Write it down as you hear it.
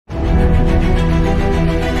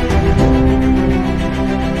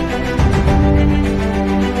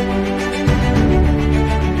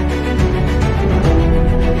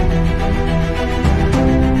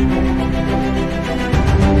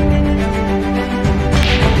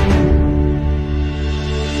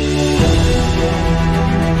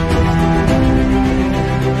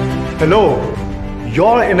Hello,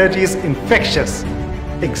 your energy is infectious.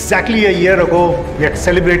 Exactly a year ago, we had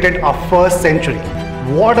celebrated our first century.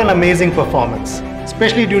 What an amazing performance,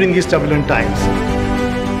 especially during these turbulent times.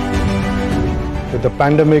 With the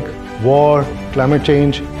pandemic, war, climate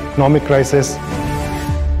change, economic crisis.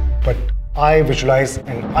 But I visualize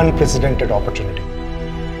an unprecedented opportunity.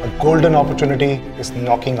 A golden opportunity is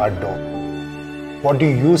knocking our door. What do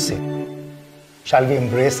you say? Shall we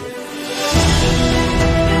embrace it?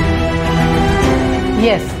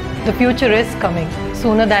 Yes, the future is coming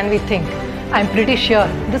sooner than we think. I'm pretty sure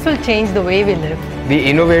this will change the way we live. The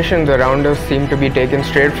innovations around us seem to be taken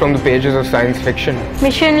straight from the pages of science fiction.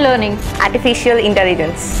 Machine learning, artificial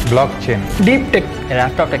intelligence, blockchain, deep tech. A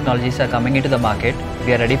raft of technologies are coming into the market.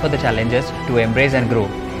 We are ready for the challenges to embrace and grow.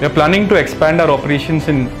 We are planning to expand our operations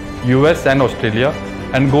in US and Australia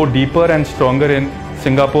and go deeper and stronger in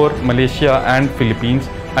Singapore, Malaysia and Philippines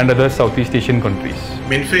and other Southeast Asian countries.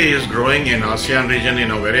 Minfy is growing in ASEAN region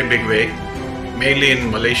in a very big way, mainly in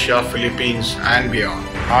Malaysia, Philippines and beyond.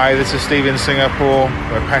 Hi, this is Steve in Singapore,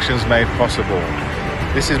 where passion's made possible.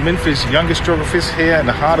 This is Minfy's youngest geographist here in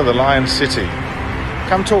the heart of the Lion City.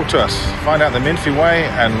 Come talk to us, find out the Minfy way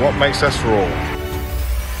and what makes us roar.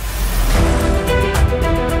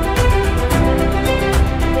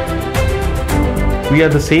 We are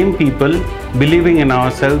the same people, believing in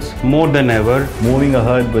ourselves more than ever, moving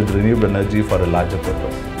ahead with renewable energy for a larger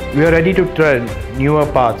purpose. We are ready to tread newer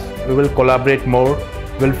paths. We will collaborate more,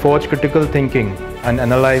 will forge critical thinking and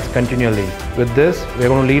analyze continually. With this, we are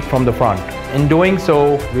going to lead from the front. In doing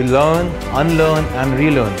so, we learn, unlearn and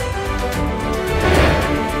relearn.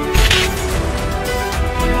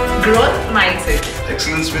 Growth mindset.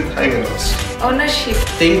 Excellence with high velocity. Ownership.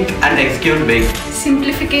 Think and execute big.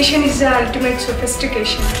 Simplification is the ultimate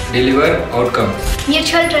sophistication. Deliver outcomes.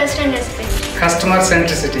 Mutual trust and respect. Customer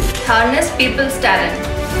centricity. Harness people's talent.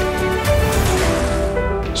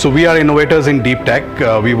 So we are innovators in deep tech.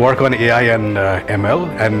 We work on AI and ML,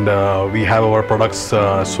 and we have our products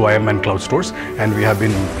SWAM and cloud stores, and we have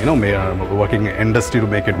been working in industry to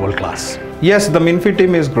make it world class. Yes, the Minfy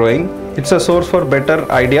team is growing. It's a source for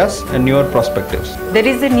better ideas and newer perspectives. There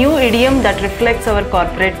is a new idiom that reflects our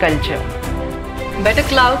corporate culture. Better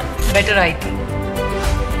cloud, better IT.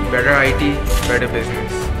 Better IT, better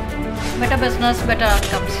business. Better business, better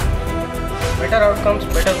outcomes. Better outcomes,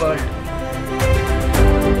 better world.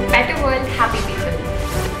 Better world, happy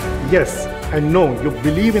people. Yes, I know you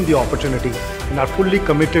believe in the opportunity and are fully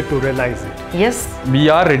committed to realize it. Yes. We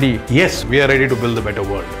are ready. Yes, we are ready to build a better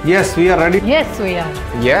world. Yes, we are ready. Yes, we are.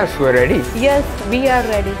 Yes, we're ready. Yes, we are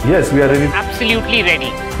ready. Yes, we are ready. Absolutely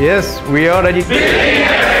ready. Yes, we are ready.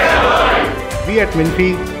 We at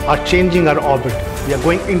Minfy are changing our orbit. We are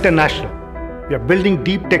going international. We are building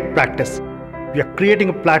deep tech practice. We are creating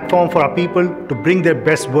a platform for our people to bring their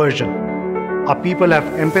best version. Our people have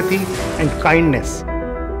empathy and kindness.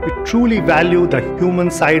 We truly value the human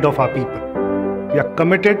side of our people. We are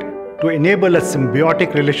committed to enable a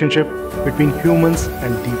symbiotic relationship between humans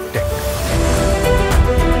and deep tech.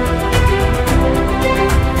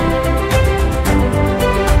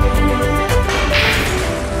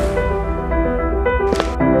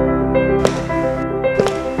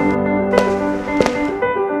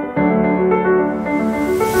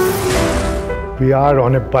 We are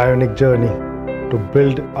on a bionic journey to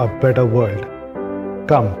build a better world.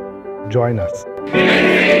 Come, join us.